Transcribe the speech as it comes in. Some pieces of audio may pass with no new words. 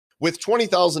With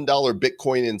 $20,000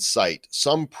 Bitcoin in sight,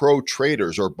 some pro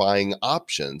traders are buying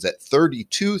options at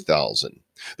 $32,000.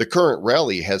 The current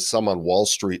rally has some on Wall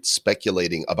Street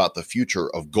speculating about the future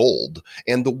of gold,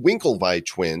 and the Winklevi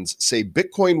twins say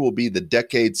Bitcoin will be the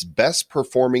decade's best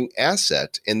performing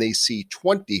asset, and they see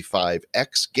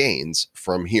 25x gains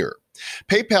from here.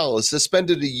 PayPal has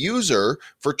suspended a user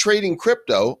for trading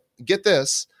crypto, get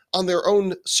this, on their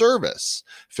own service.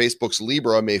 Facebook's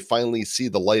Libra may finally see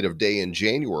the light of day in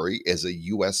January as a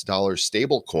US dollar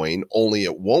stablecoin, only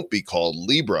it won't be called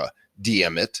Libra,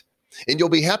 damn it. And you'll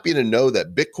be happy to know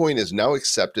that Bitcoin is now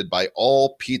accepted by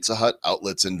all Pizza Hut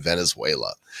outlets in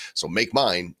Venezuela. So make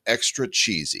mine extra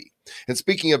cheesy. And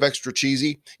speaking of extra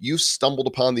cheesy, you stumbled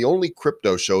upon the only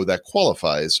crypto show that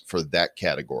qualifies for that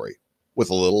category, with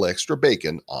a little extra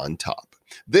bacon on top.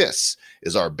 This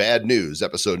is our Bad News,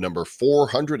 episode number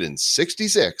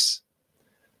 466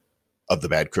 of the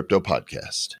Bad Crypto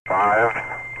Podcast. 5,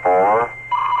 4,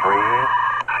 3,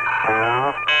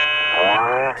 2,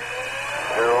 1,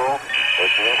 0,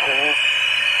 ignition.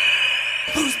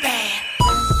 Who's bad?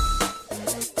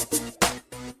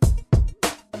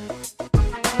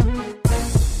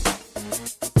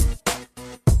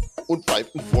 Und 5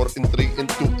 and 4 and 3 and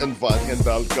 2 and 1 and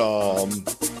welcome.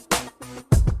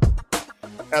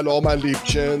 Hello, my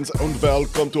Liebchens, and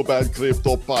welcome to Bad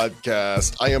Crypto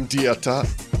Podcast. I am Dieter.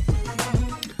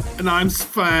 And I'm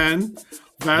Sven.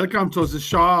 Welcome to the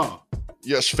show.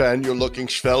 Yes, Sven, you're looking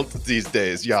svelte these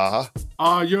days, yeah?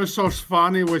 Oh, you're so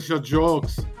funny with your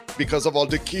jokes. Because of all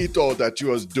the keto that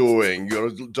you're doing,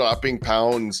 you're dropping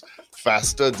pounds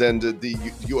faster than the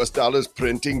US dollars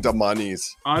printing the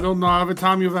monies. I don't know. Every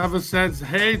time you've ever said,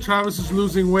 hey, Travis is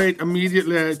losing weight,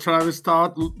 immediately Travis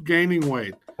start gaining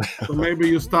weight. So maybe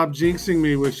you stop jinxing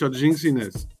me with your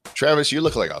jinxiness. Travis, you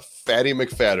look like a fatty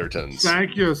McFattertons.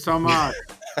 Thank you so much.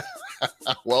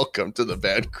 Welcome to the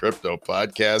Bad Crypto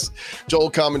Podcast.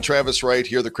 Joel Comm and Travis Wright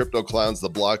here, the crypto clowns, the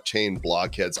blockchain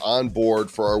blockheads, on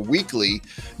board for our weekly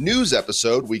news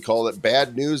episode. We call it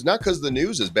Bad News, not because the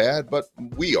news is bad, but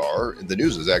we are. And the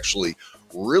news is actually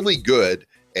really good,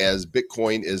 as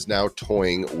Bitcoin is now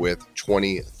toying with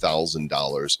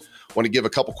 $20,000. I want to give a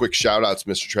couple quick shout outs,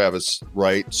 Mr. Travis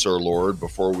Wright, Sir Lord,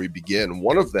 before we begin.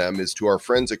 One of them is to our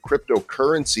friends at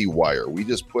Cryptocurrency Wire. We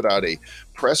just put out a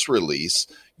press release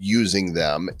using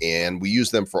them, and we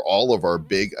use them for all of our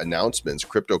big announcements,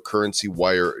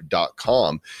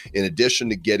 cryptocurrencywire.com. In addition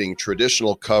to getting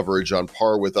traditional coverage on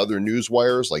par with other news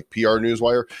wires like PR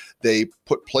Newswire, they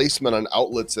put placement on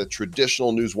outlets that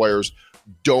traditional news wires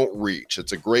don't reach.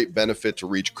 It's a great benefit to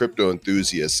reach crypto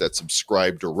enthusiasts that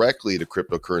subscribe directly to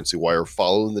Cryptocurrency Wire,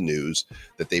 following the news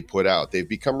that they put out. They've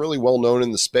become really well known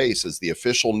in the space as the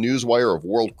official news wire of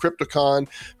World CryptoCon,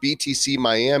 BTC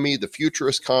Miami, the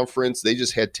Futurist Conference. They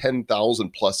just had 10,000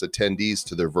 plus attendees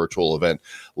to their virtual event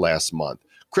last month.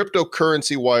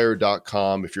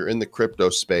 Cryptocurrencywire.com. If you're in the crypto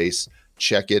space,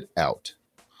 check it out.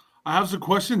 I have a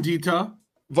question, Dieter.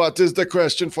 What is the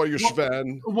question for you,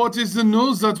 Sven? What is the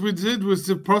news that we did with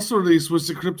the press release with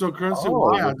the Cryptocurrency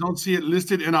Wire? I don't see it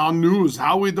listed in our news.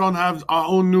 How we don't have our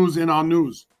own news in our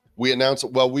news? We announced,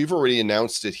 well, we've already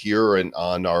announced it here and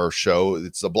on our show.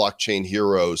 It's the Blockchain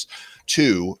Heroes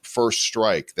 2 First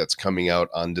Strike that's coming out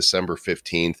on December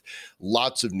 15th.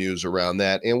 Lots of news around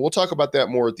that, and we'll talk about that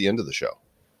more at the end of the show.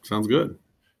 Sounds good.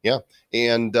 Yeah.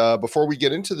 And before we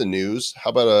get into the news, how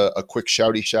about a quick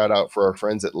shouty shout out for our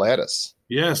friends at Lattice?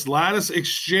 Yes, Lattice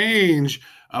Exchange.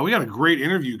 We got a great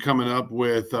interview coming up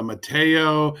with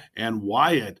Matteo and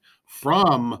Wyatt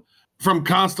from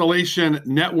Constellation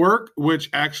Network, which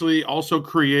actually also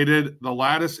created the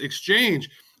Lattice Exchange.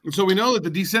 And so we know that the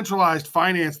decentralized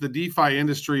finance, the DeFi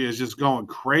industry, is just going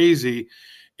crazy.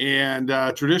 And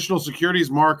traditional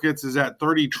securities markets is at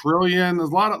 30 trillion. There's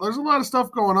a lot of stuff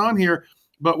going on here.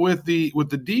 But with the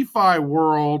DeFi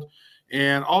world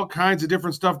and all kinds of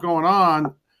different stuff going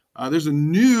on, there's a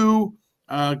new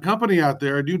company out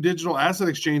there, a new digital asset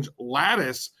exchange,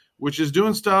 Lattice, which is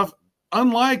doing stuff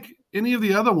unlike any of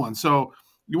the other ones. So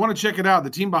you want to check it out. The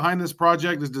team behind this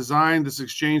project has designed this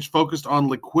exchange focused on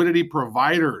liquidity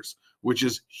providers, which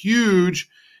is huge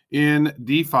in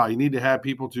DeFi. You need to have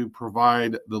people to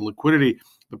provide the liquidity.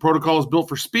 The protocol is built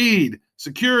for speed,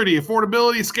 security,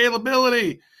 affordability,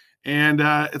 scalability. And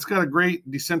it's got a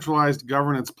great decentralized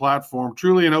governance platform,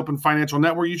 truly an open financial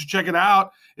network. You should check it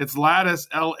out. It's Lattice,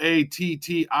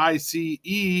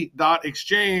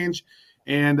 LATTICE.exchange.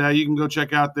 And you can go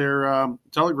check out their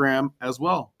Telegram as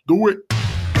well. Do it.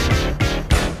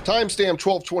 Timestamp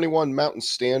 12:21 Mountain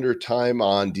Standard Time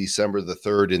on December the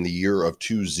 3rd in the year of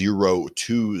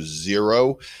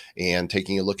 2020. And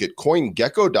taking a look at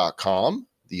CoinGecko.com,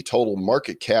 the total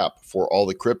market cap for all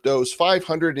the cryptos,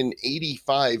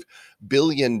 $585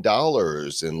 billion.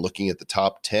 And looking at the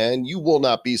top 10, you will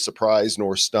not be surprised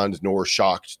nor stunned nor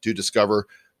shocked to discover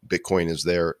Bitcoin is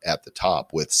there at the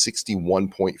top with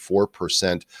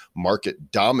 61.4%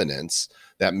 market dominance.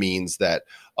 That means that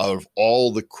of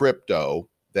all the crypto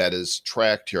that is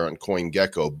tracked here on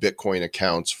CoinGecko, Bitcoin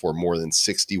accounts for more than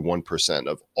 61%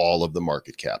 of all of the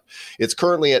market cap. It's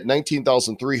currently at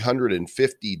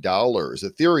 $19,350.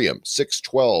 Ethereum,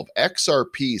 $612.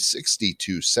 XRP,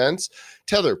 62 cents.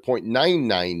 Tether,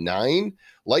 0.999.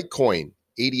 Litecoin,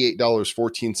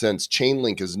 $88.14.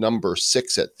 Chainlink is number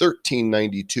 6 at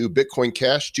 $13.92. Bitcoin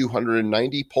Cash,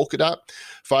 $290. Polkadot,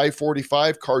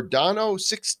 $5.45. Cardano,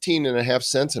 16.5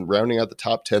 cents. And rounding out the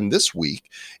top 10 this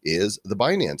week is the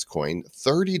Binance coin,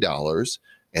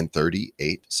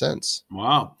 $30.38.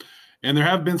 Wow. And there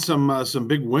have been some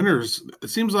big winners. It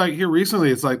seems like here recently,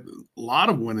 it's like a lot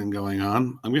of winning going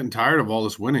on. I'm getting tired of all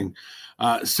this winning.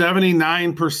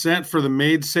 79% for the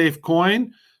Made Safe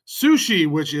coin. Sushi,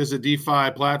 which is a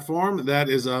DeFi platform, that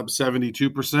is up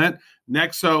 72%.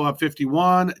 Nexo up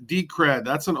 51. Decred,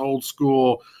 that's an old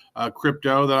school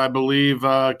crypto that I believe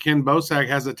Ken Bosak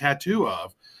has a tattoo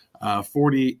of.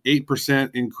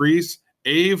 48% increase.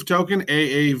 AVE token,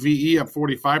 AAVE up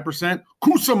 45%.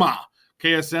 Kusama,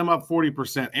 KSM up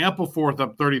 40%. Ampleforth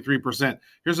up 33%.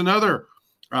 Here's another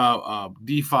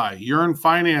DeFi. Yearn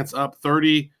Finance up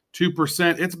 32%.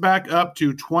 It's back up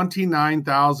to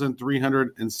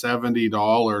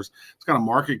 $29,370. It's got a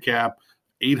market cap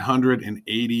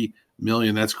 $880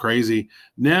 million. That's crazy.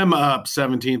 NEM up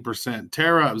 17%.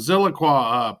 Terra up.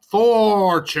 Zilliqua up.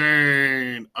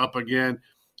 Thorchain up again.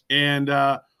 And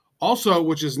also,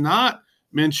 which is not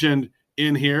mentioned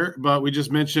in here, but we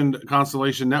just mentioned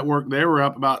Constellation Network. They were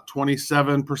up about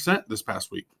 27% this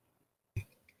past week.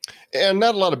 And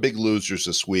not a lot of big losers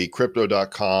this week.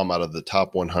 Crypto.com out of the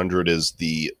top 100 is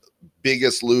the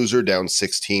biggest loser, down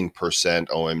 16%.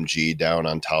 OMG, down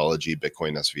Ontology,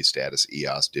 Bitcoin SV Status,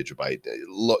 EOS, Digibyte,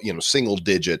 single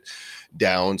digit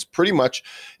downs. Pretty much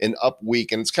an up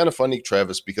week. And it's kind of funny,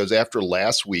 Travis, because after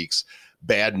last week's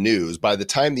bad news, by the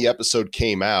time the episode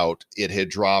came out, it had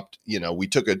dropped, we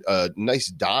took a nice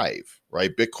dive,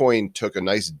 right? Bitcoin took a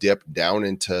nice dip down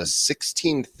into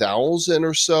 16,000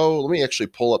 or so. Let me actually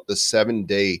pull up the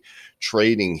 7-day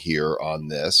trading here on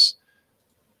this.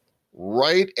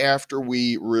 Right after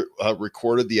we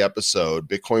recorded the episode,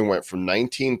 Bitcoin went from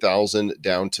 19,000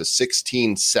 down to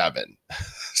 16,700.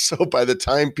 So by the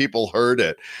time people heard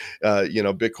it,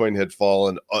 Bitcoin had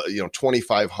fallen,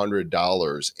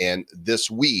 $2,500. And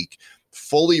this week,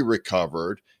 fully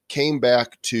recovered, came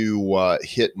back to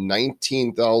hit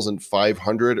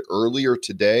 19,500 earlier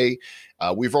today.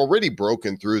 We've already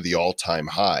broken through the all-time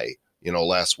high.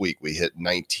 Last week we hit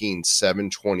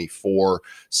 19,724,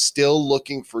 still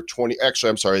looking for 20. Actually,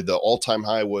 I'm sorry. The all-time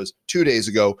high was 2 days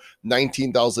ago,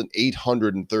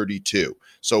 19,832.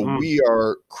 So we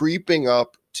are creeping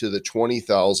up to the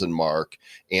 20,000 mark,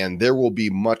 and there will be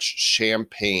much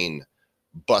champagne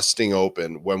busting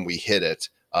open when we hit it.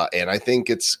 And I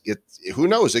think it's who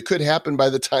knows? It could happen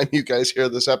by the time you guys hear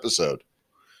this episode.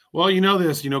 Well,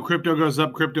 this, crypto goes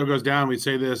up, crypto goes down. We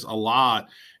say this a lot.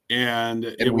 And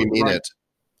we mean it.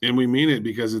 And we mean it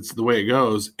because it's the way it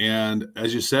goes. And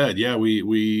as you said, yeah,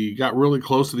 we got really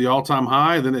close to the all-time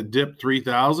high. Then it dipped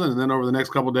 3,000. And then over the next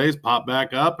couple of days, popped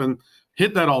back up and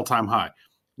hit that all-time high.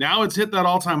 Now it's hit that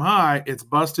all-time high. It's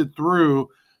busted through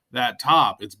that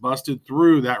top. It's busted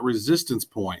through that resistance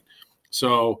point.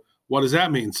 So what does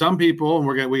that mean? Some people, and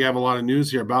we have a lot of news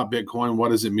here about Bitcoin.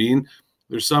 What does it mean?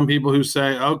 There's some people who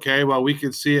say, okay, well, we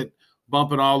could see it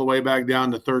bumping all the way back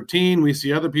down to 13. We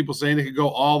see other people saying it could go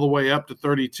all the way up to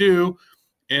 32.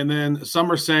 And then some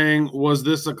are saying, was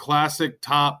this a classic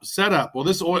top setup? Well,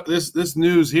 this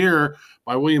news here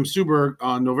by William Suberg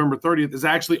on November 30th is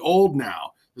actually old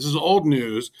now. This is old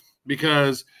news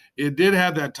because it did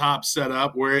have that top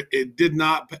setup where it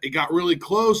got really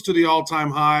close to the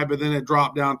all-time high, but then it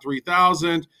dropped down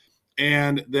 3,000.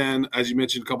 And then, as you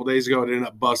mentioned a couple days ago, it ended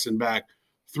up busting back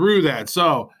through that.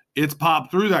 So it's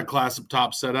popped through that classic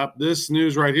top setup. This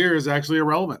news right here is actually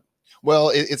irrelevant. Well,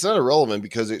 it's not irrelevant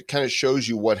because it kind of shows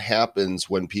you what happens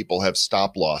when people have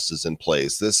stop losses in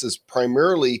place. This is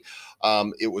primarily,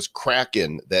 it was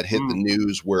Kraken that hit the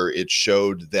news where it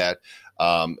showed that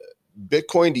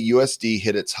Bitcoin to USD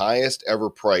hit its highest ever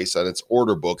price on its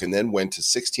order book and then went to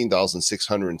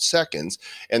 16,600 in seconds.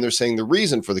 And they're saying the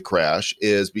reason for the crash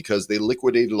is because they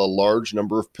liquidated a large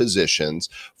number of positions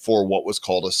for what was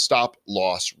called a stop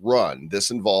loss run.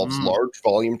 This involves large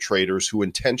volume traders who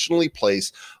intentionally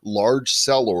place large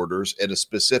sell orders at a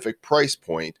specific price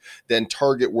point, then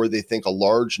target where they think a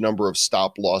large number of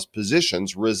stop loss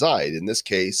positions reside. In this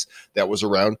case, that was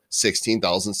around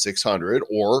 16,600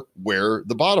 or where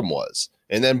the bottom was.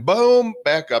 And then boom,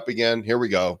 back up again. Here we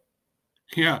go.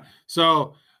 Yeah.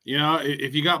 So,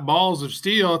 if you got balls of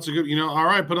steel, it's a good, all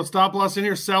right, put a stop loss in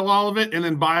here, sell all of it, and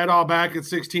then buy it all back at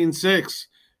 16.6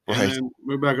 and then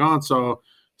move back on. So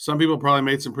some people probably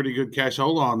made some pretty good cash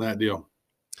hold on that deal.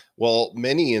 Well,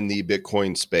 many in the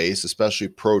Bitcoin space, especially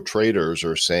pro traders,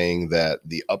 are saying that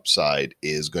the upside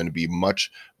is going to be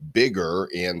much bigger,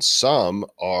 and some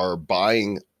are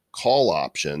buying call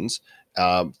options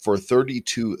for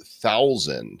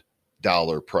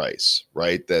 $32,000 price,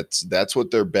 right? That's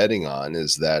what they're betting on,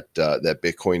 is that that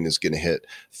Bitcoin is going to hit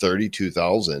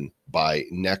 32,000 by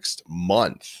next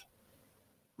month.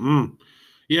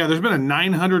 Yeah, there's been a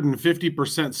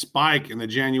 950% spike in the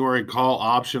January call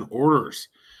option orders,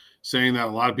 saying that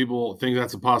a lot of people think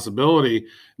that's a possibility.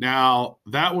 Now,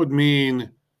 that would mean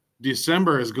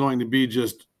December is going to be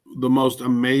just the most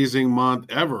amazing month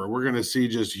ever. We're going to see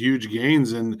just huge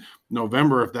gains in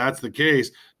November if that's the case.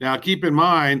 Now, keep in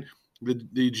mind,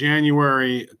 the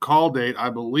January call date, I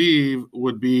believe,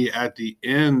 would be at the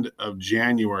end of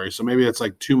January. So maybe it's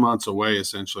like 2 months away,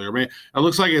 essentially. Or maybe it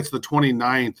looks like it's the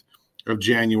 29th of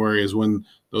January is when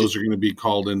those are going to be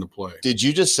called into play. Did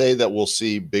you just say that we'll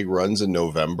see big runs in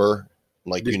November?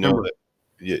 Like, December.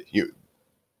 That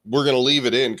we're going to leave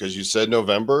it in because you said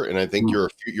November, and I think you're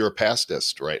a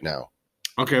pastist right now.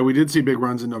 Okay, we did see big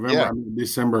runs in November. Yeah. I mean,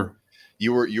 December.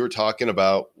 You were talking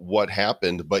about what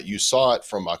happened, but you saw it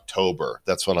from October.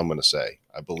 That's what I'm going to say.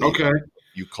 I believe. Okay.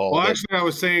 You called Well, it. actually, I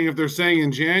was saying if they're saying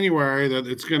in January that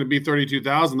it's going to be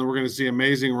 32,000, then we're going to see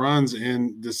amazing runs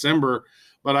in December.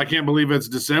 But I can't believe it's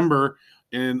December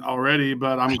already.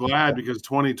 But I'm glad because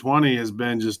 2020 has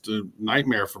been just a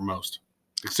nightmare for most,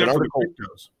 except for the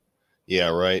cryptos. Yeah,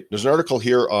 right. There's an article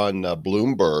here on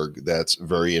Bloomberg that's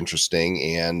very interesting,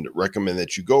 and recommend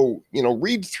that you go,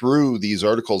 read through these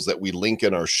articles that we link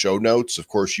in our show notes. Of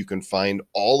course, you can find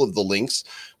all of the links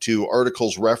to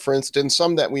articles referenced and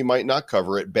some that we might not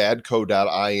cover at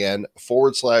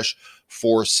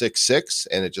badco.in/466.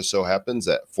 And it just so happens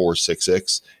that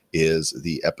 466 is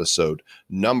the episode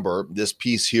number. This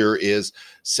piece here is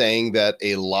saying that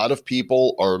a lot of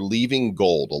people are leaving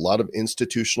gold. A lot of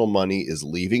institutional money is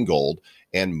leaving gold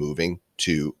and moving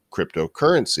to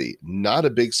cryptocurrency. Not a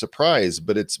big surprise,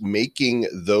 but it's making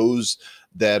those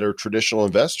that are traditional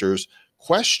investors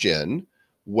question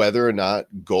whether or not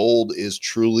gold is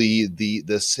truly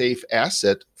the safe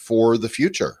asset for the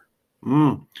future.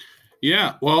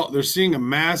 Yeah, well, they're seeing a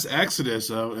mass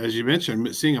exodus of, as you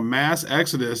mentioned, seeing a mass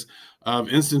exodus of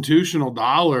institutional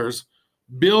dollars,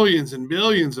 billions and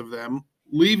billions of them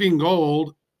leaving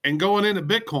gold and going into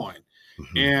Bitcoin.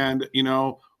 Mm-hmm. And,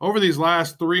 over these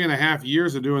last 3.5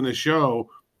 years of doing this show,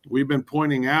 we've been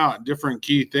pointing out different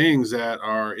key things that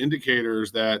are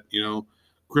indicators that,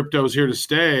 crypto's here to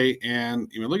stay.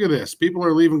 And, look at this. People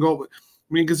are leaving gold. I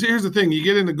mean, because here's the thing. You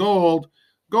get into gold,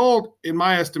 in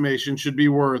my estimation, should be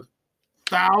worth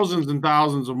thousands and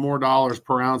thousands of more dollars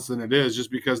per ounce than it is, just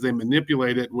because they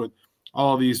manipulate it with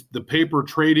all these, the paper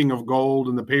trading of gold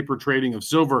and the paper trading of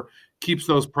silver keeps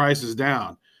those prices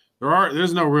down.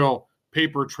 There's no real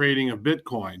paper trading of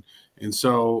Bitcoin. And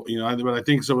so, but I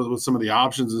think so with some of the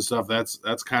options and stuff,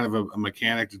 that's kind of a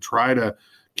mechanic to try to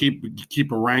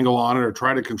keep a wrangle on it or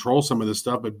try to control some of this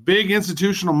stuff. But big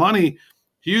institutional money,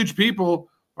 huge people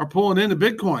are pulling into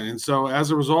Bitcoin. And so as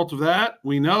a result of that,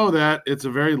 we know that it's a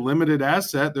very limited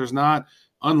asset. There's not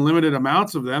unlimited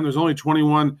amounts of them. There's only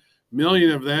 21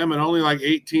 million of them, and only like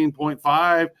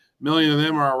 18.5 million of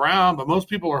them are around, but most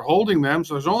people are holding them.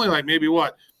 So there's only like maybe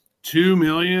 2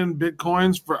 million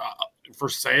Bitcoins for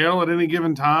sale at any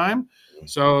given time.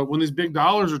 So when these big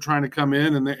dollars are trying to come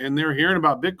in and they're hearing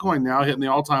about Bitcoin now hitting the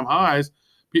all-time highs,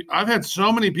 I've had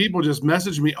so many people just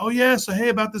message me, "Oh yeah, so hey,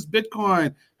 about this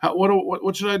Bitcoin,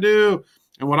 what should I do?"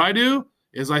 And what I do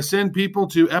is I send people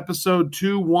to episode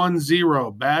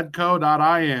 210,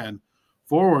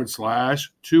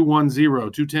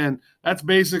 badco.in/210. That's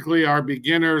basically our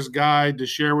beginner's guide to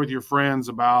share with your friends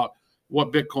about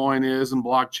what Bitcoin is and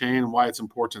blockchain and why it's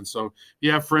important. So if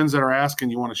you have friends that are asking,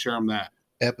 you want to share them that.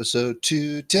 Episode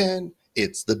 210,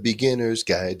 it's the beginner's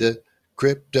guide to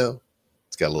crypto.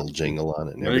 It's got a little jingle on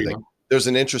it and everything. There's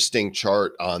an interesting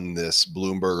chart on this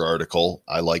Bloomberg article.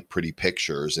 I like pretty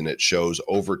pictures, and it shows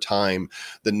over time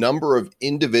the number of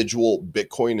individual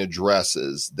Bitcoin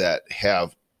addresses that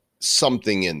have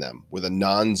something in them with a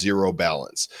non-zero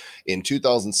balance. In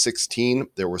 2016,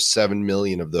 there were 7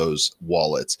 million of those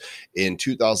wallets. In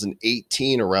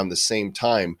 2018, around the same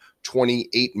time,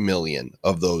 28 million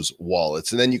of those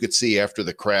wallets. And then you could see after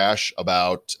the crash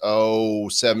about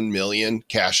 7 million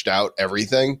cashed out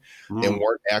everything and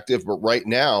weren't active. But right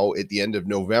now, at the end of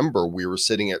November, we were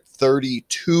sitting at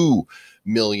 32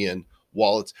 million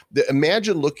wallets.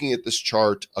 Imagine looking at this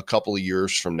chart a couple of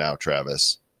years from now,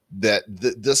 Travis, that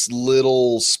this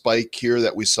little spike here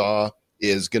that we saw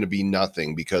is going to be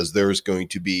nothing, because there's going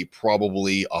to be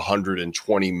probably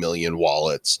 120 million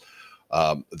wallets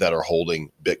that are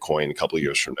holding Bitcoin a couple of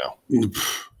years from now.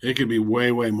 It could be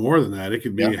way, way more than that. It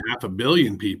could be 500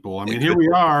 million people. I mean, here we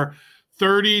are,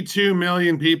 32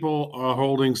 million people are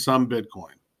holding some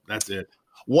Bitcoin. That's it.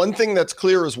 One thing that's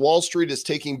clear is Wall Street is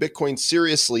taking Bitcoin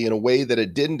seriously in a way that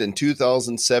it didn't in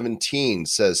 2017,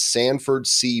 says Sanford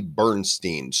C.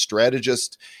 Bernstein,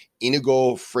 strategist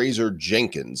Inigo Fraser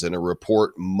Jenkins, in a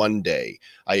report Monday.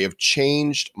 I have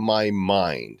changed my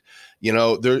mind. You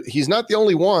know, he's not the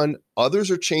only one.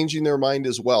 Others are changing their mind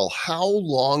as well. How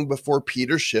long before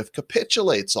Peter Schiff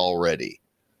capitulates already?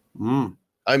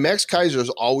 Max Kaiser's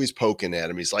always poking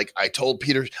at him. He's like, I told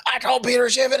Peter Schiff at $1.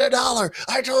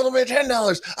 I told him at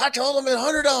 $10. I told him at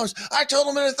 $100. I told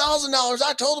him at $1,000.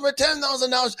 I told him at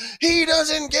 $10,000. He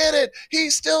doesn't get it.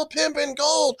 He's still pimping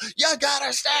gold. You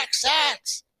gotta stack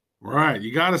sats. Right.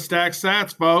 You gotta stack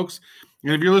sats, folks.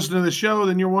 And if you're listening to the show,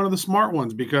 then you're one of the smart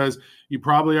ones, because you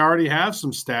probably already have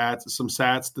some sats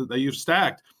that you've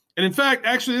stacked. And in fact,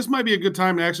 actually, this might be a good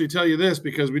time to actually tell you this,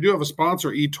 because we do have a sponsor,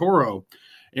 eToro,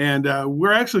 and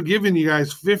we're actually giving you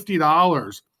guys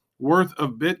 $50 worth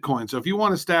of Bitcoin. So if you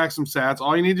want to stack some sats,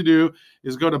 all you need to do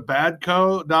is go to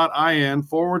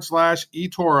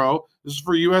badco.in/eToro. This is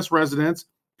for U.S. residents.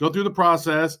 Go through the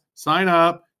process, sign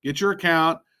up, get your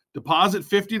account, deposit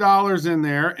 $50 in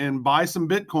there, and buy some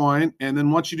Bitcoin. And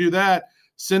then once you do that,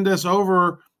 send us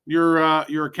over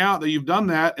your account that you've done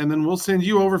that, and then we'll send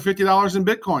you over $50 in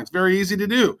Bitcoin. It's very easy to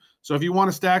do. So if you want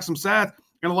to stack some sats,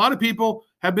 and a lot of people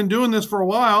have been doing this for a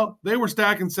while. They were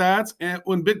stacking sats, and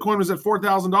when Bitcoin was at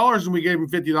 $4,000, and we gave them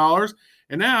 $50,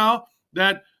 and now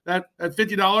that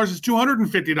 $50 is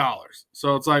 $250.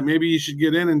 So it's like, maybe you should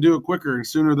get in and do it quicker and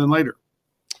sooner than later.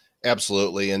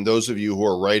 Absolutely. And those of you who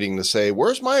are writing to say,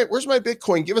 where's my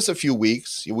Bitcoin? Give us a few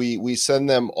weeks. We send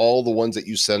them all the ones that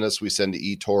you send us. We send to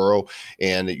eToro,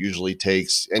 and it usually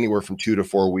takes anywhere from 2 to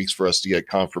 4 weeks for us to get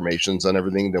confirmations on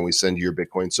everything. Then we send you your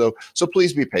Bitcoin. So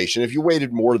please be patient. If you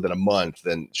waited more than a month,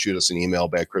 then shoot us an email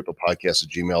back,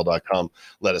 cryptopodcast@gmail.com.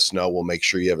 Let us know. We'll make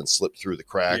sure you haven't slipped through the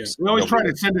cracks. Yeah. We always try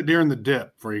to send it during the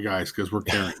dip for you guys, because we're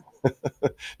carrying.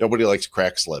 Nobody likes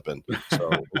crack slipping, so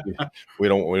we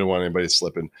don't want anybody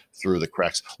slipping through the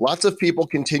cracks. Lots of people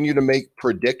continue to make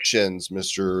predictions.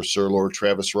 Mr. Sir Lord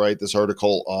Travis Wright, this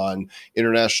article on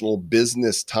International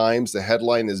Business Times, the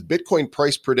headline is Bitcoin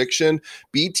price prediction: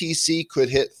 BTC could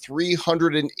hit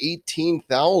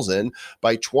 318,000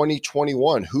 by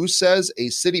 2021. Who says? A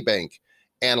Citibank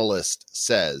analyst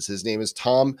says. His name is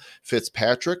Tom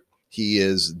Fitzpatrick. He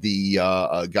is the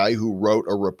guy who wrote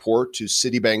a report to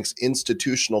Citibank's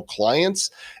institutional clients,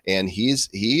 and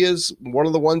he is one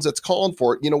of the ones that's calling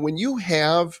for it. You know, when you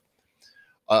have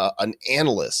an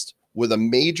analyst with a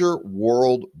major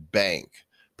world bank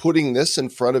putting this in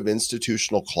front of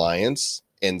institutional clients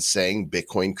and saying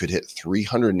Bitcoin could hit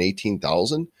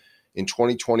 318,000 in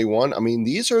 2021. I mean,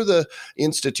 these are the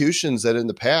institutions that in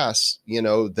the past, you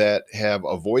know, that have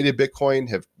avoided Bitcoin,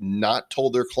 have not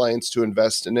told their clients to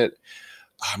invest in it.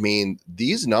 I mean,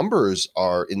 these numbers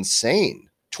are insane.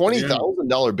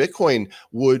 $20,000 Bitcoin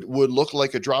would look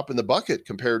like a drop in the bucket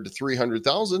compared to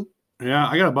 300,000. Yeah,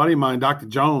 I got a buddy of mine, Dr.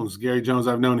 Jones, Gary Jones.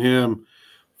 I've known him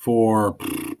for,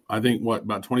 I think,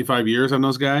 about 25 years. I've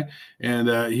known this guy,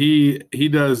 and he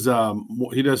does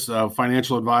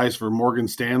financial advice for Morgan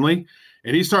Stanley,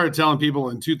 and he started telling people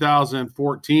in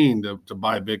 2014 to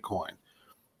buy Bitcoin,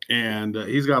 and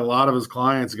he's got a lot of his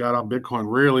clients got on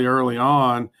Bitcoin really early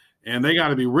on, and they got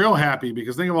to be real happy,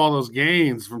 because think of all those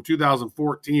gains from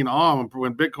 2014 on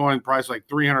when Bitcoin priced like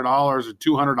 $300 or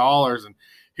 $200, and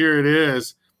here it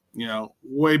is, you know,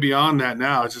 way beyond that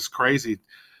now. It's just crazy.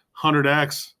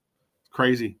 100x,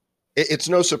 crazy. It's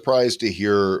no surprise to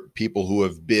hear people who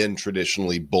have been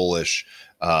traditionally bullish,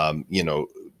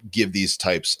 give these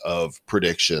types of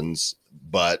predictions.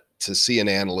 But to see an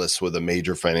analyst with a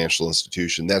major financial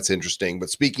institution, that's interesting. But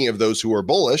speaking of those who are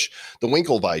bullish, the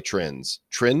Winklevi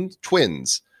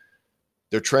twins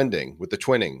They're trending with the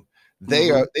twinning. They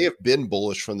have been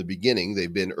bullish from the beginning.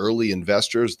 They've been early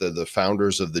investors. They're the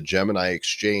founders of the Gemini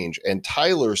exchange. And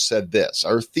Tyler said this: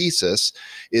 our thesis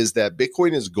is that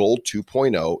Bitcoin is gold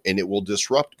 2.0 and it will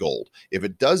disrupt gold. If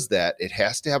it does that, it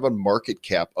has to have a market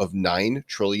cap of $9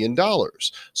 trillion.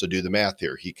 So do the math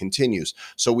here. He continues.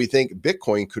 So we think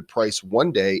Bitcoin could price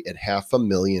one day at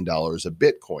 $500,000 a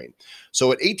Bitcoin.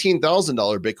 So at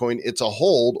 $18,000 Bitcoin, it's a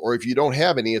hold, or if you don't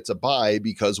have any, it's a buy,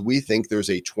 because we think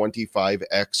there's a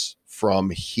 25x from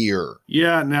here.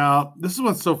 Yeah. Now, this is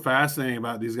what's so fascinating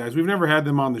about these guys. We've never had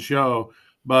them on the show,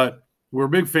 but we're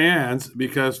big fans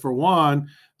because, for one,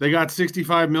 they got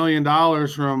 $65 million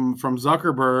from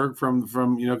Zuckerberg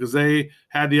from because they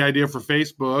had the idea for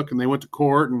Facebook and they went to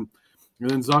court, and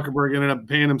then Zuckerberg ended up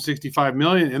paying them $65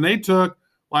 million, and they took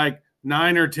like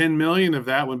 9 or 10 million of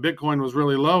that when Bitcoin was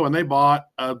really low, and they bought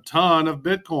a ton of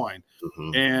Bitcoin.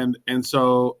 And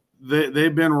so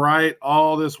they've been right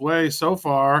all this way so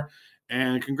far.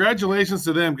 And congratulations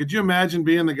to them. Could you imagine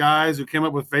being the guys who came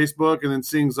up with Facebook and then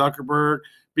seeing Zuckerberg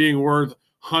being worth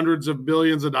hundreds of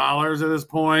billions of dollars at this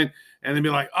point, and then be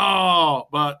like, oh,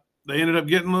 but they ended up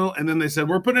getting a little, and then they said,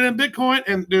 we're putting it in Bitcoin,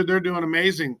 and dude, they're doing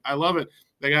amazing. I love it.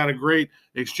 They got a great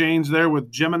exchange there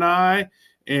with Gemini.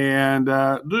 And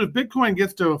dude, if Bitcoin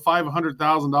gets to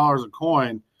 $500,000 a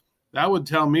coin, that would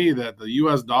tell me that the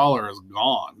U.S. dollar is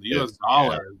gone. The U.S.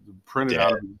 dollar is printed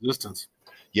out of existence.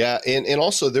 Yeah, and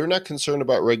also they're not concerned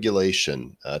about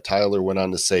regulation. Tyler went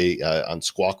on to say on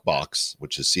Squawk Box,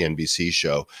 which is CNBC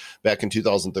show, back in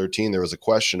 2013, there was a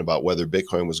question about whether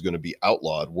Bitcoin was going to be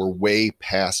outlawed. We're way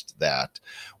past that.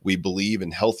 We believe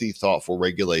in healthy, thoughtful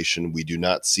regulation. We do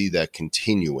not see that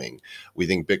continuing. We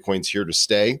think Bitcoin's here to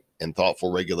stay, and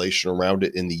thoughtful regulation around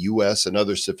it in the U.S. and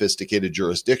other sophisticated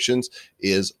jurisdictions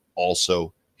is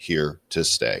also here to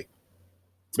stay.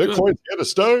 Bitcoin's here to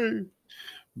stay.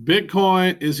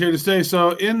 Bitcoin is here to stay.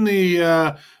 So in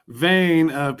the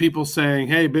vein of people saying,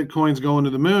 hey, Bitcoin's going to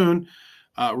the moon,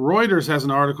 Reuters has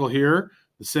an article here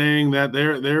saying that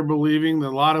they're believing that a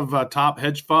lot of top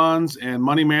hedge funds and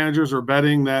money managers are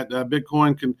betting that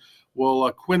Bitcoin will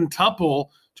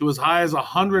quintuple to as high as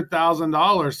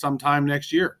 $100,000 sometime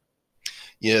next year.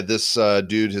 Yeah, this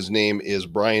dude, his name is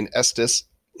Brian Estes.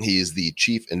 He's the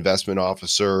chief investment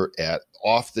officer at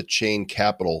Off the Chain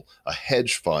Capital, a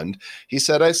hedge fund. He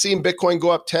said, I've seen Bitcoin go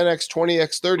up 10x,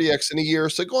 20x, 30x in a year,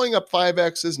 so going up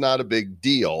 5x is not a big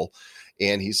deal.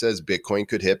 And he says Bitcoin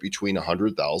could hit between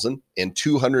 100,000 and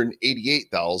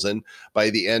 288,000 by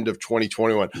the end of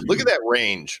 2021. Look at that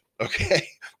range, okay?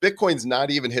 Bitcoin's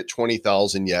not even hit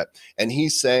 20,000 yet, and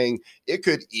he's saying it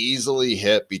could easily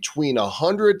hit between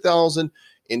 100,000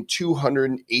 and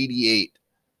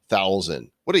 288,000.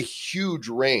 What a huge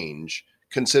range,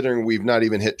 considering we've not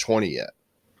even hit 20 yet.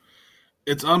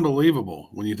 It's unbelievable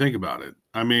when you think about it.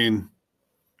 I mean,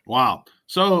 wow.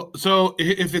 So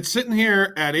if it's sitting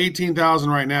here at 18,000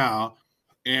 right now,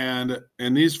 and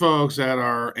these folks that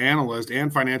are analysts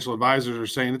and financial advisors are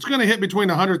saying it's going to hit between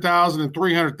 100,000 and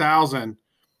 300,000,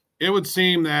 it would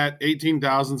seem that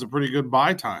 18,000 is a pretty good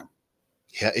buy time.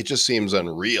 Yeah, it just seems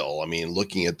unreal. I mean,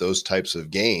 looking at those types of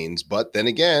gains. But then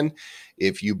again,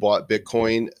 if you bought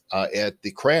Bitcoin at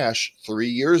the crash 3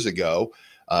 years ago,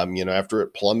 after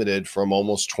it plummeted from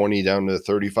almost 20 down to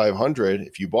 3,500,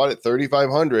 if you bought it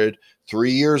 3,500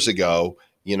 3 years ago,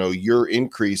 your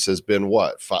increase has been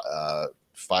what,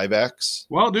 5x?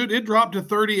 Well, dude, it dropped to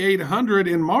 3,800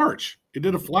 in March. It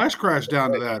did a flash crash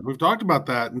down to that. We've talked about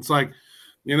that. And it's like,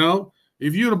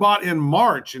 if you'd have bought in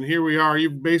March, and here we are,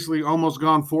 you've basically almost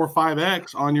gone 4 or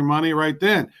 5x on your money right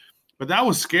then. But that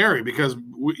was scary because,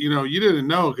 you didn't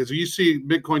know, because you see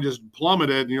Bitcoin just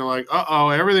plummeted and you're like, uh-oh,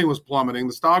 everything was plummeting.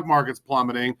 The stock market's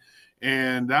plummeting.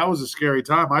 And that was a scary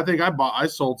time. I think I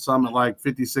sold some at like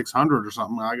 5,600 or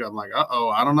something. I got like, uh-oh,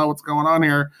 I don't know what's going on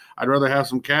here. I'd rather have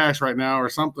some cash right now or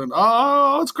something.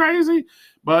 Oh, it's crazy.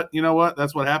 But you know what?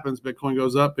 That's what happens. Bitcoin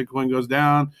goes up, Bitcoin goes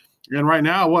down. And right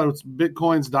now,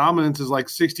 Bitcoin's dominance is like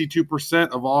 62%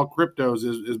 of all cryptos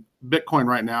is Bitcoin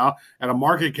right now, at a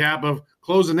market cap of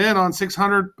closing in on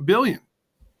 600 billion.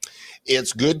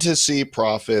 It's good to see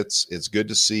profits. It's good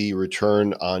to see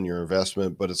return on your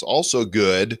investment, but it's also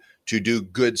good to do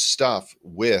good stuff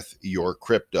with your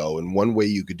crypto. And one way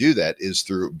you could do that is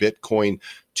through Bitcoin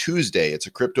Tuesday. It's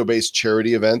a crypto-based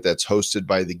charity event that's hosted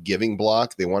by the Giving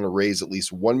Block. They want to raise at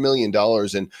least $1 million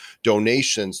in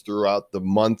donations throughout the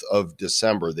month of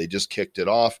December. They just kicked it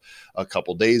off a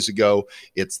couple days ago.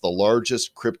 It's the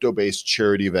largest crypto-based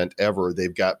charity event ever.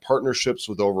 They've got partnerships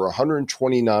with over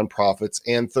 120 nonprofits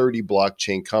and 30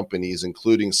 blockchain companies,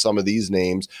 including some of these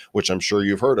names, which I'm sure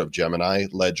you've heard of: Gemini,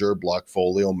 Ledger,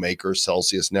 Blockfolio, Maker,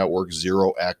 Celsius Network,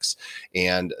 0x.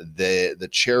 And the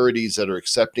charities that are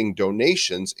accepting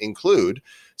donations include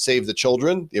Save the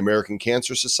Children, the American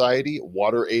Cancer Society,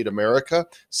 Water Aid America,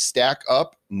 Stack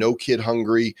Up, No Kid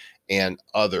Hungry, and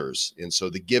others. And so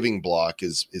the Giving Block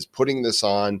is putting this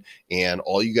on, and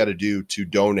all you got to do to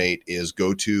donate is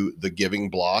go to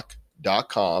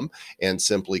thegivingblock.com and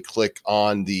simply click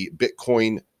on the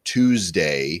Bitcoin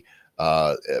Tuesday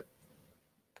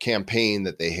campaign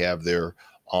that they have there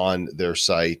on their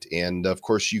site. And of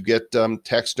course, you get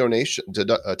tax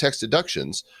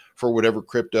deductions for whatever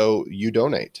crypto you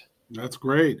donate. That's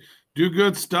great. Do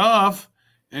good stuff.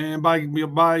 And by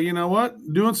you know what,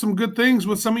 doing some good things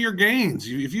with some of your gains.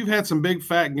 If you've had some big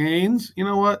fat gains, you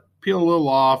know what, peel a little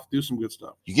off, do some good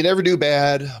stuff. You can never do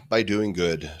bad by doing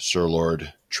good, Sir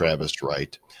Lord Travis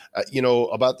Wright.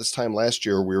 About this time last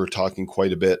year, we were talking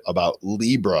quite a bit about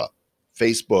Libra,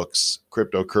 Facebook's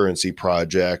cryptocurrency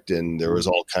project, and there was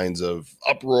all kinds of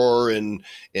uproar and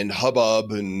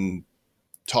hubbub and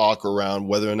talk around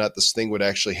whether or not this thing would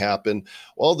actually happen.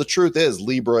 Well, the truth is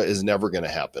Libra is never going to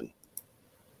happen.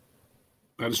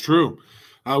 That is true.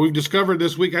 We've discovered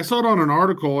this week, I saw it on an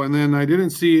article and then I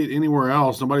didn't see it anywhere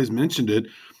else. Nobody's mentioned it.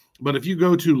 But if you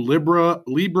go to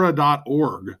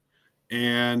libra.org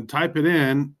and type it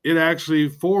in, it actually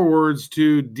forwards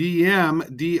to diem.com.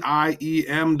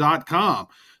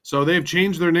 So they've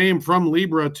changed their name from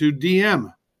Libra to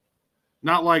Diem.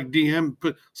 Not like DM,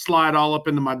 slide all up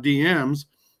into my DMs,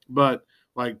 but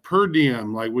like per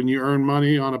diem, like when you earn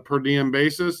money on a per diem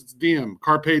basis, it's diem.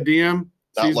 Carpe diem.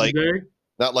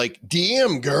 Not like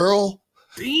DM, girl.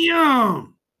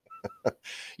 Diem.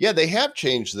 Yeah, they have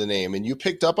changed the name, and you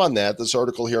picked up on that. This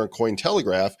article here on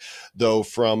Cointelegraph, though,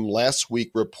 from last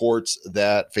week reports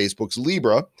that Facebook's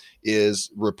Libra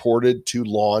is reported to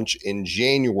launch in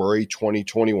January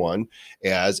 2021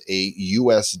 as a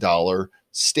US dollar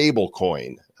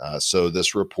stablecoin. So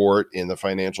this report in the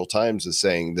Financial Times is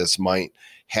saying this might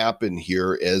happen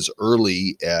here as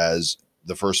early as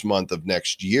the first month of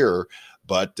next year,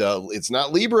 but it's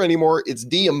not Libra anymore. It's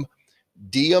Diem.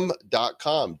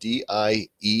 Diem.com,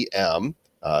 Diem.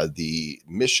 The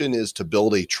mission is to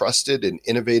build a trusted and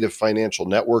innovative financial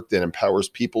network that empowers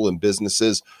people and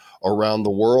businesses around the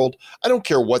world. I don't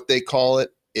care what they call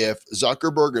it. If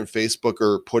Zuckerberg and Facebook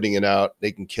are putting it out,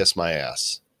 they can kiss my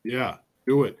ass. Yeah,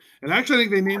 do it. And actually, I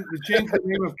think they changed the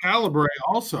name of Calibre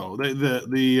also.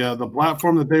 The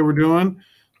platform that they were doing,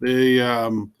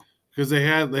 because they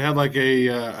had like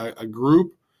a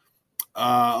group.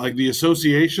 Like the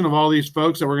association of all these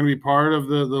folks that were going to be part of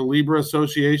the Libra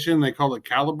Association. They call it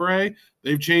Calibre.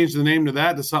 They've changed the name to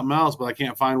that to something else, but I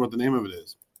can't find what the name of it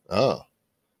is. Oh.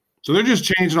 So they're just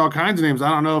changing all kinds of names. I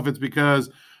don't know if it's because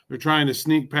they're trying to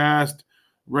sneak past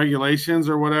regulations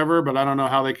or whatever, but I don't know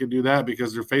how they could do that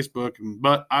because they're Facebook.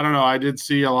 But I don't know. I did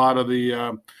see a lot of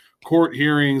the court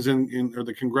hearings or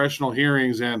the congressional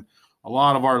hearings, and a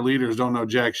lot of our leaders don't know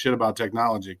jack shit about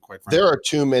technology, quite frankly. There are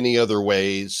too many other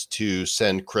ways to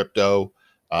send crypto,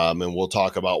 and we'll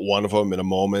talk about one of them in a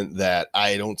moment, that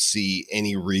I don't see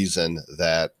any reason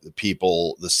that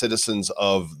the citizens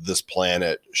of this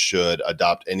planet should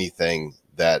adopt anything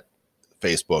that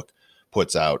Facebook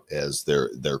puts out as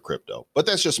their crypto. But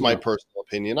that's just my personal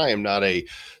opinion. I am not a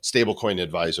stablecoin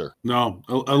advisor. No,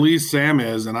 Elise Sam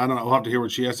is, and I don't know. We'll have to hear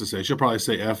what she has to say. She'll probably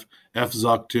say F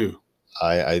Zuck too.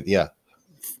 Yeah.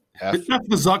 F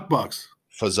the Zuck bucks.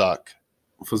 Fazuk.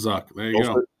 There you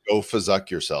go. Go Fazuk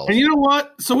yourself. And you know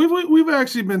what? So we've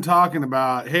actually been talking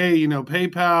about, hey,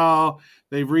 PayPal,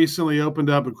 they've recently opened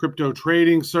up a crypto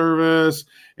trading service,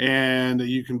 and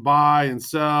you can buy and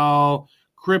sell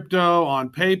crypto on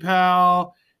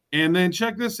PayPal. And then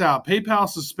check this out. PayPal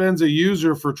suspends a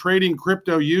user for trading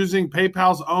crypto using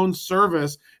PayPal's own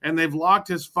service, and they've locked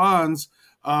his funds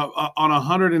on a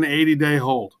 180-day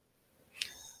hold.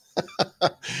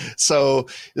 So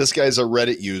this guy's a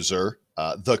Reddit user,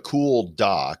 the Cool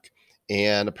Doc,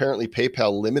 and apparently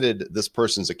PayPal limited this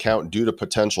person's account due to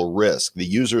potential risk. The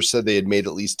user said they had made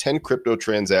at least 10 crypto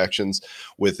transactions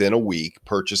within a week,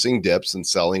 purchasing dips and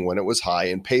selling when it was high,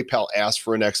 and PayPal asked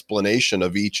for an explanation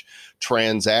of each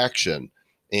transaction.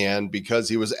 And because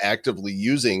he was actively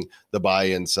using the buy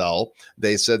and sell,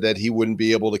 they said that he wouldn't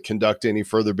be able to conduct any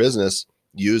further business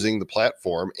using the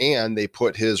platform, and they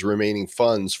put his remaining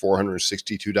funds,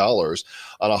 $462,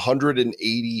 on a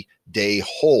 180-day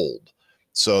hold.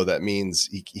 So that means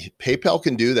PayPal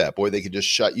can do that. Boy, they could just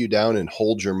shut you down and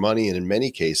hold your money. And in many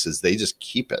cases, they just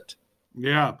keep it.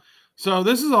 Yeah. So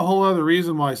this is a whole other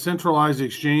reason why centralized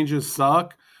exchanges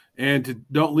suck, and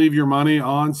don't leave your money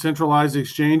on centralized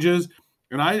exchanges.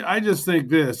 And I just think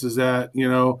this is that,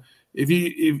 if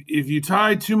you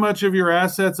tie too much of your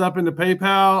assets up into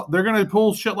PayPal, they're going to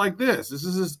pull shit like this. This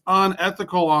is just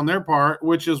unethical on their part,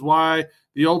 which is why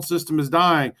the old system is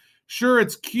dying. Sure,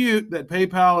 it's cute that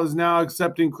PayPal is now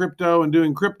accepting crypto and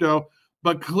doing crypto,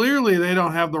 but clearly they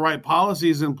don't have the right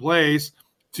policies in place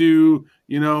to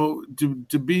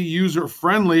be user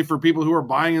friendly for people who are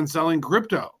buying and selling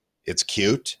crypto. It's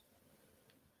cute.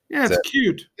 Yeah, it's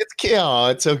cute. It's cute. Oh,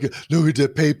 it's so good. Look at the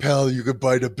PayPal. You can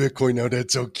buy the Bitcoin now.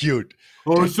 That's so cute.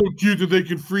 Oh, it's so cute that they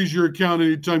can freeze your account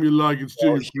anytime you like and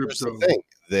steal your crypto. Here's the thing.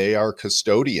 They are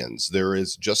custodians. There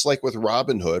is, just like with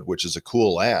Robinhood, which is a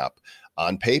cool app,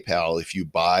 on PayPal, if you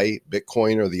buy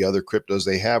Bitcoin or the other cryptos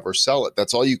they have or sell it,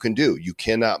 that's all you can do. You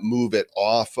cannot move it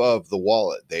off of the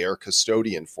wallet. They are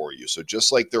custodian for you. So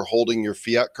just like they're holding your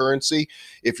fiat currency,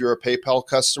 if you're a PayPal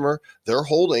customer, they're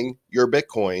holding your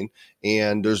Bitcoin,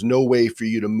 and there's no way for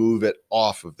you to move it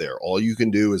off of there. All you can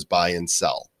do is buy and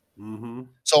sell. Mm-hmm.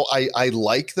 So I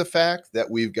like the fact that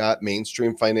we've got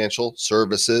mainstream financial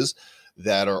services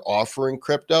that are offering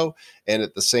crypto. And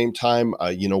at the same time,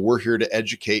 we're here to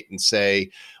educate and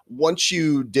say, once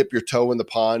you dip your toe in the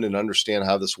pond and understand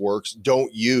how this works,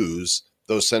 don't use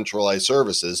those centralized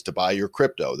services to buy your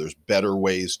crypto. There's better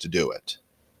ways to do it.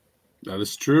 That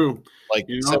is true. Like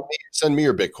send me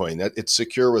your Bitcoin. That it's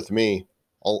secure with me.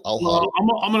 I'm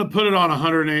going to put it on a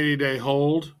 180-day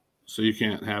hold, so you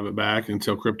can't have it back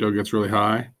until crypto gets really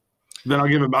high. Then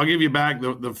I'll give you back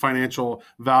the financial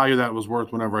value that was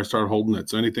worth whenever I started holding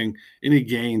it. So any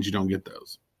gains, you don't get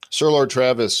those. Sir Lord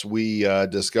Travis, we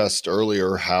discussed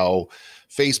earlier how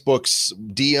Facebook's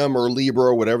Diem or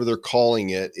Libra, whatever they're calling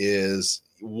it, is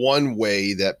one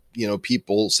way that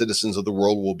people, citizens of the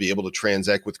world, will be able to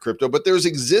transact with crypto. But there's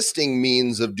existing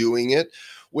means of doing it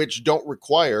which don't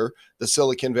require the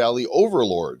Silicon Valley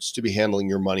overlords to be handling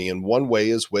your money. And one way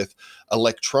is with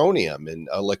Electroneum. And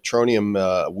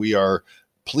Electroneum, we are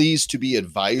pleased to be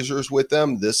advisors with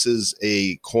them. This is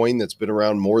a coin that's been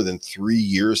around more than 3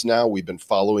 years now. We've been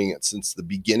following it since the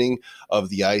beginning of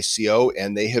the ICO,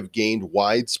 and they have gained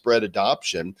widespread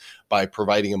adoption by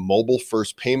providing a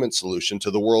mobile-first payment solution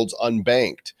to the world's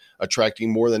unbanked,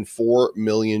 attracting more than 4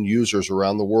 million users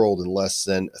around the world in less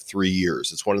than 3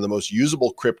 years. It's one of the most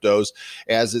usable cryptos,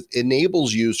 as it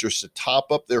enables users to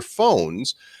top up their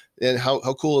phones. And how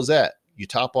cool is that? You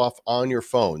top off on your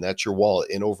phone. That's your wallet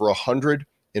in over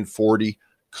 140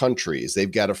 countries.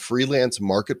 They've got a freelance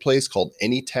marketplace called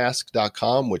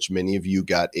anytask.com, which many of you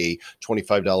got a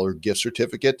 $25 gift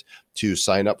certificate to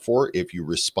sign up for if you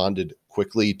responded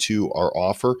quickly to our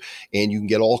offer. And you can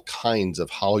get all kinds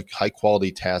of high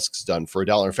quality tasks done for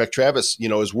 $1. In fact, Travis,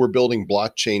 as we're building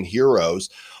blockchain heroes,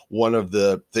 one of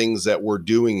the things that we're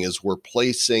doing is we're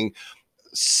placing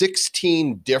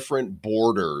 16 different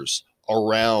borders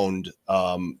around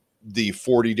the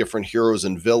 40 different heroes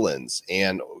and villains.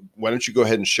 And why don't you go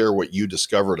ahead and share what you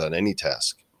discovered on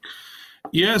AnyTask?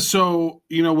 Yeah, so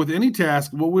with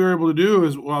AnyTask, what we were able to do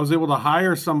is I was able to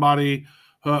hire somebody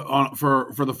for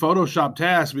the Photoshop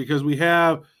task, because we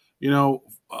have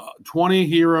 20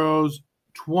 heroes,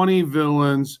 20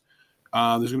 villains.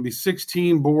 There's going to be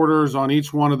 16 borders on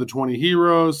each one of the 20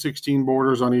 heroes, 16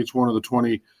 borders on each one of the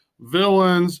 20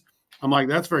 villains. I'm like,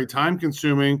 that's very time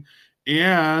consuming.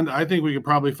 And I think we could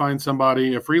probably find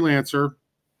somebody, a freelancer,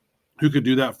 who could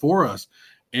do that for us.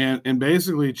 And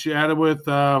basically chatted with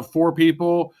 4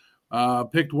 people,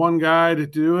 picked one guy to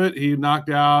do it. He knocked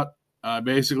out,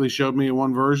 basically showed me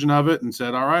one version of it and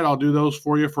said, all right, I'll do those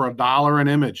for you for $1 an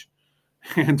image.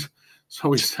 And so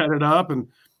we set it up, and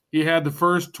he had the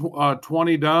first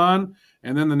 20 done.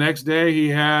 And then the next day he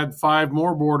had 5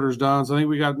 more borders done. So I think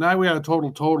we had a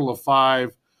total of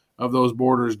 5 of those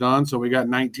borders done. So we got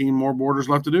 19 more borders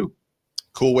left to do.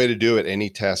 Cool way to do it.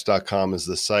 Anytask.com is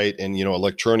the site. And,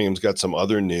 Electroneum's got some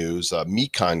other news.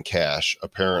 Mekon Cash,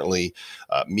 apparently,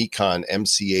 Mekon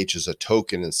MCH is a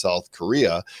token in South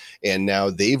Korea. And now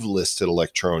they've listed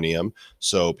Electroneum.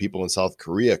 So people in South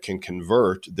Korea can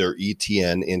convert their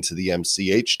ETN into the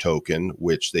MCH token,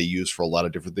 which they use for a lot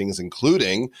of different things,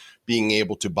 including being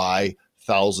able to buy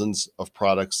thousands of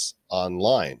products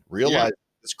online. Realize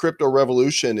this crypto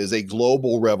revolution is a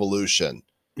global revolution.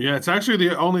 Yeah, it's actually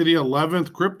only the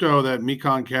 11th crypto that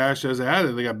Mekon Cash has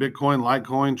added. They got Bitcoin,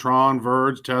 Litecoin, Tron,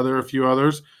 Verge, Tether, a few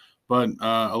others. but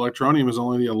Electronium is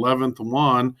only the 11th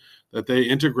one that they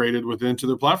integrated into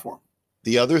their platform.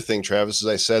 The other thing, Travis, is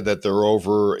I said that they're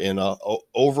over in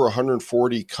over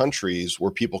 140 countries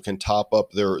where people can top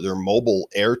up their mobile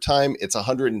airtime. It's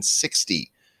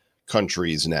 160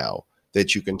 countries now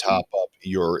that you can top up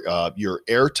your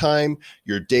airtime,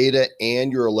 your data,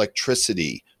 and your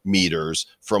electricity meters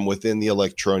from within the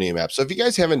Electronium app. So if you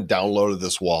guys haven't downloaded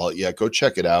this wallet yet, go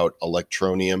check it out,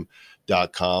 electronium.com.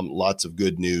 Lots of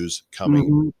good news coming.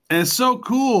 Mm-hmm. And it's so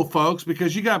cool, folks,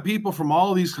 because you got people from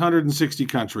all these 160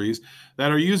 countries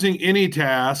that are using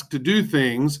AnyTask to do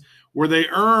things where they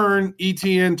earn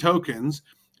ETN tokens,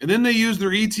 and then they use their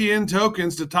ETN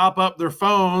tokens to top up their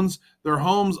phones, their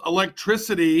home's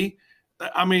electricity.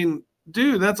 I mean,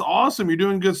 dude, that's awesome. You're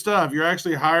doing good stuff. You're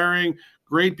actually hiring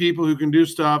great people who can do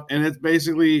stuff, and it's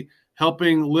basically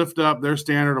helping lift up their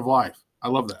standard of life. I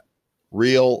love that.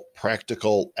 Real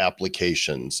practical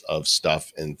applications of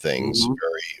stuff and things. Mm-hmm.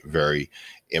 Very, very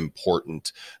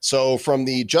important. So from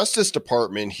the Justice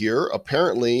Department here,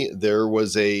 apparently there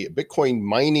was a Bitcoin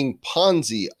mining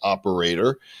Ponzi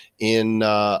operator in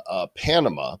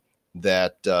Panama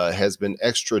that has been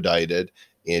extradited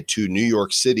to New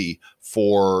York City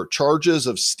for charges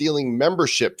of stealing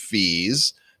membership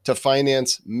fees to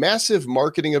finance massive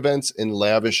marketing events and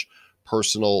lavish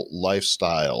personal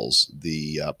lifestyles.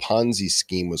 The Ponzi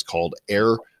scheme was called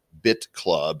Air Bit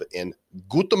Club, and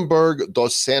Gutenberg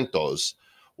dos Santos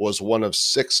was one of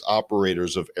 6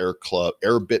 operators of Air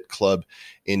Bit Club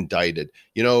indicted.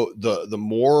 You know, the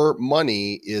more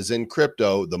money is in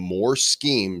crypto, the more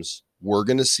schemes we're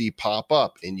going to see pop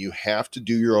up, and you have to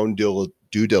do your own due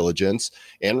diligence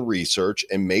and research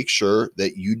and make sure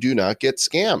that you do not get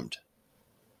scammed.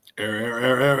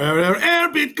 Air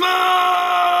Bit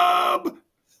Club!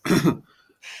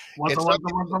 What's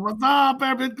up,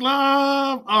 Air Bit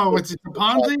Club? Oh, it's a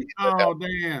Ponzi? Oh,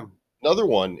 damn. Another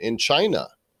one in China.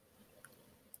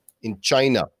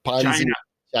 Ponzi.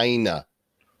 China.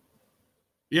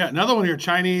 Yeah, another one here.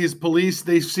 Chinese police,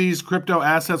 they seized crypto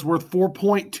assets worth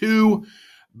 $4.2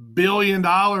 billion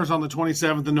on the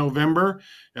 27th of November.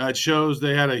 It shows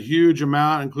they had a huge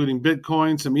amount, including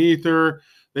Bitcoin, some Ether.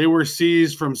 They were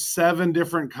seized from 7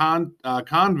 different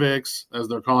convicts, as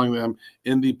they're calling them,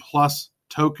 in the Plus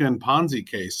token Ponzi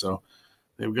case. So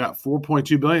they've got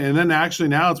 $4.2 billion. And then actually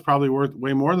now it's probably worth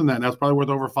way more than that. Now it's probably worth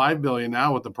over $5 billion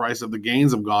now with the price of the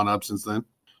gains have gone up since then.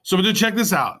 So we did check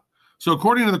this out. So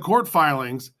according to the court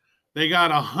filings, they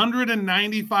got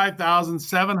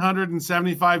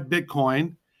 195,775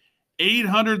 Bitcoin,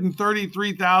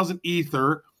 833,000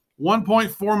 Ether,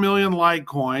 1.4 million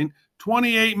Litecoin,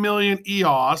 28 million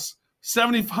EOS,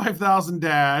 75,000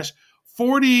 Dash,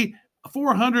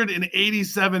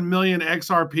 487 million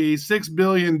XRP, 6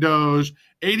 billion Doge,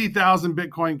 80,000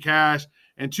 Bitcoin Cash,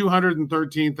 and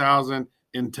 213,000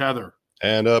 in Tether.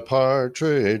 And a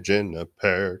partridge in a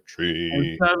pear tree.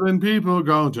 And 7 people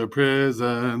going to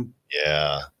prison.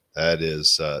 Yeah, that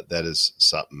is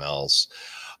something else.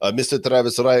 Mr.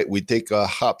 Travis, right? We take a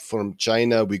hop from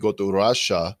China. We go to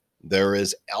Russia. There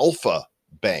is Alpha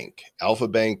Bank. Alpha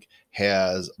Bank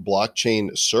has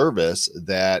blockchain service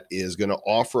that is going to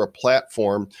offer a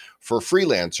platform for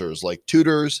freelancers like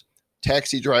tutors,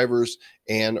 taxi drivers,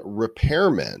 and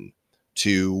repairmen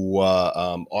to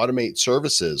automate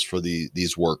services for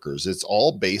these workers. It's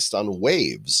all based on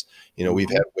Waves. You know,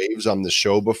 we've had Waves on the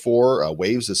show before.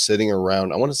 Waves is sitting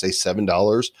around, I want to say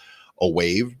 $7 a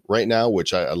wave right now,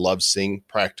 which I love seeing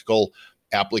practical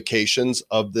applications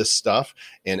of this stuff.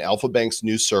 And Alpha Bank's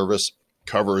new service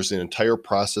covers an entire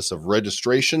process of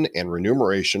registration and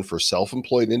remuneration for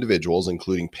self-employed individuals,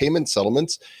 including payment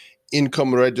settlements,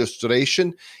 income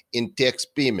registration, and tax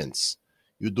payments.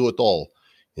 You do it all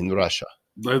in Russia.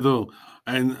 They do.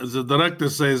 And the director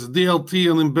says DLT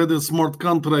and embedded smart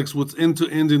contracts with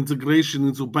end-to-end integration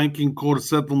into banking core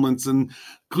settlements and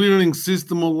clearing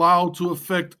system allow to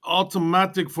affect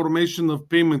automatic formation of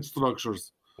payment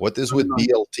structures. What is with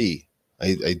BLT?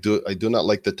 I do not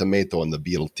like the tomato on the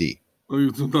BLT. Oh, you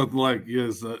do not like,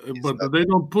 yes. But they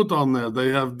don't put on there. They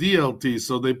have DLT,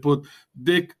 so they put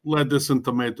dick, lettuce, and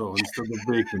tomato instead of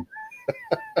bacon.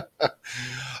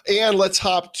 And let's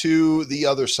hop to the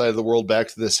other side of the world, back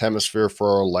to this hemisphere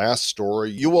for our last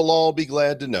story. You will all be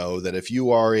glad to know that if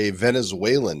you are a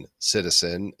Venezuelan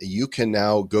citizen, you can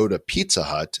now go to Pizza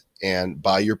Hut and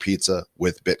buy your pizza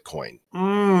with Bitcoin.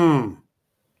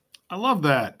 I love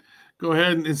that. Go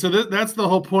ahead. And so that's the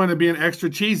whole point of being extra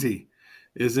cheesy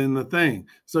is in the thing.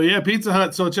 So yeah, Pizza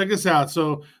Hut. So check this out.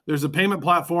 So there's a payment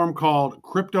platform called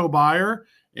Crypto Buyer,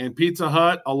 and Pizza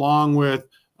Hut, along with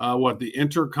the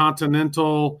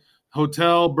Intercontinental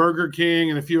hotel, Burger King,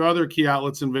 and a few other key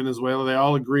outlets in Venezuela, they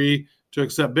all agree to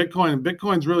accept Bitcoin. And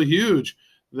Bitcoin's really huge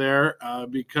there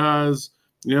because,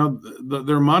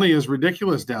 their money is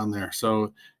ridiculous down there.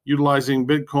 So utilizing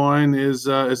Bitcoin is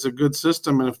a good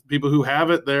system. And if people who have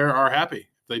it there are happy.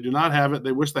 If they do not have it,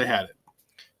 they wish they had it.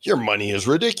 Your money is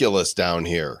ridiculous down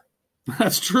here.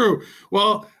 That's true.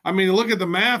 Well, I mean, look at the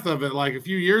math of it. Like a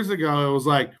few years ago, it was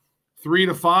like 3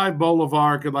 to 5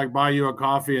 Bolivar could like buy you a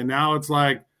coffee. And now it's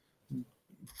like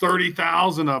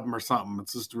 30,000 of them or something.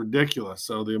 It's just ridiculous.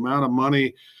 So the amount of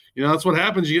money, that's what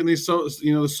happens. You get these,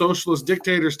 the socialist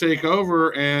dictators take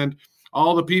over and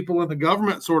all the people in the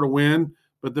government sort of win,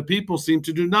 but the people seem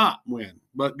to do not win.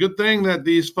 But good thing that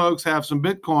these folks have some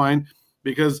Bitcoin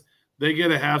because they get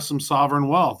to have some sovereign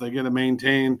wealth. They get to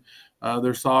maintain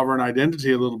their sovereign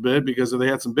identity a little bit because if they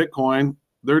had some Bitcoin,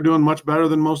 they're doing much better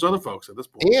than most other folks at this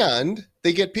point. And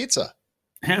they get pizza.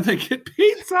 And they get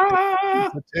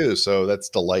pizza too, so that's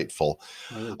delightful.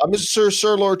 Mr.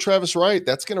 Sir Lord Travis Wright,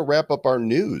 that's going to wrap up our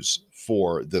news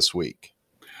for this week.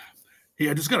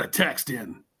 Yeah, I just got a text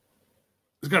in.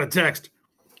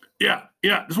 Yeah.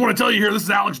 Just want to tell you here, this is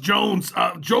Alex Jones.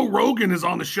 Joe Rogan is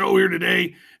on the show here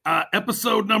today.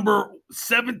 Episode number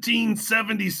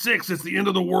 1776. It's the end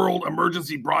of the world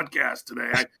emergency broadcast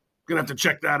today. I'm going to have to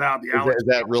check that out. Is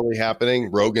that really happening?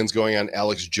 Rogan's going on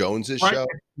Alex Jones's show?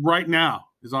 Right now.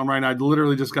 He's on right now. I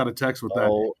literally just got a text with that.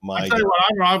 Oh, my God.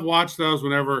 I've watched those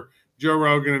whenever Joe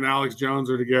Rogan and Alex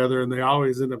Jones are together, and they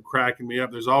always end up cracking me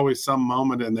up. There's always some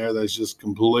moment in there that's just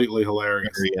completely hilarious.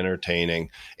 Very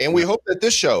entertaining. And we hope that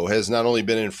this show has not only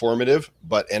been informative,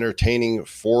 but entertaining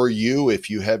for you. If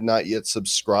you have not yet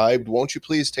subscribed, won't you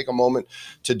please take a moment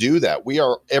to do that? We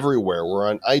are everywhere. We're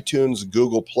on iTunes,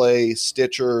 Google Play,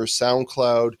 Stitcher,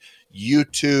 SoundCloud,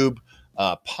 YouTube,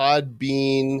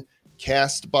 Podbean,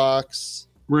 CastBox.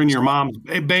 We're in your mom's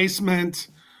basement.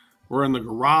 We're in the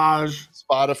garage.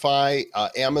 Spotify,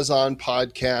 Amazon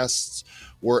podcasts.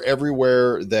 We're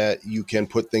everywhere that you can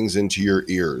put things into your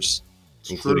ears,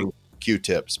 including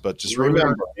Q-tips. But just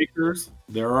remember,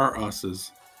 there are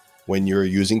us's. When you're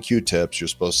using Q-tips, you're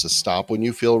supposed to stop when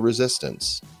you feel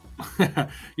resistance.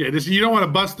 You don't want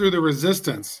to bust through the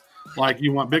resistance like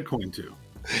you want Bitcoin to.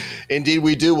 Indeed,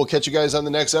 we do. We'll catch you guys on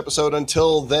the next episode.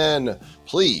 Until then,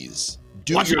 please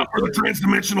watch out for the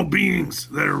transdimensional beings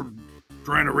that are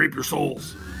trying to rape your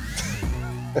souls.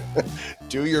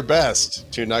 Do your best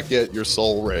to not get your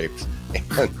soul raped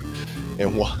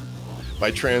and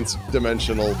by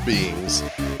trans-dimensional beings.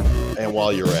 And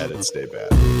while you're at it, stay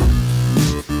bad.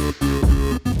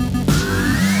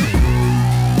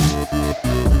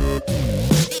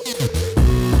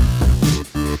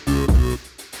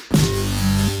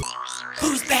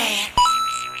 Who's bad?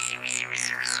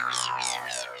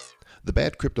 The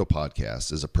Bad Crypto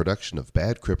Podcast is a production of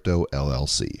Bad Crypto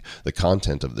LLC. The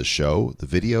content of the show, the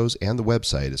videos, and the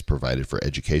website is provided for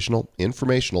educational,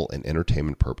 informational, and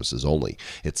entertainment purposes only.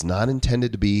 It's not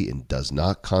intended to be and does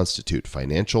not constitute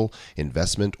financial,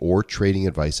 investment, or trading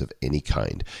advice of any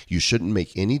kind. You shouldn't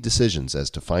make any decisions as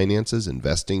to finances,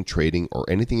 investing, trading, or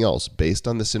anything else based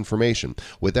on this information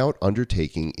without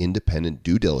undertaking independent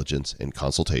due diligence and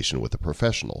consultation with a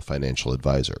professional financial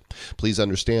advisor. Please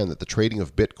understand that the trading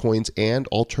of Bitcoins and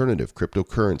alternative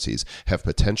cryptocurrencies have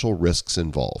potential risks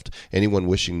involved. Anyone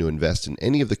wishing to invest in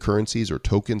any of the currencies or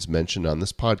tokens mentioned on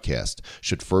this podcast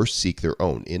should first seek their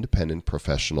own independent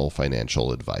professional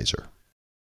financial advisor.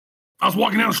 I was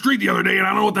walking down the street the other day and I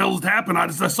don't know what the hell has happened. I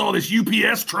saw this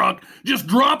UPS truck just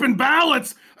dropping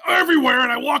ballots everywhere,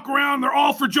 and I walk around, they're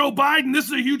all for Joe Biden. This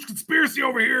is a huge conspiracy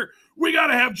over here. We got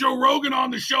to have Joe Rogan on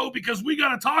the show because we got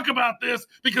to talk about this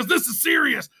because this is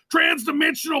serious.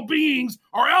 Transdimensional beings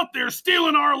are out there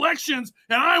stealing our elections,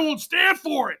 and I won't stand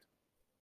for it.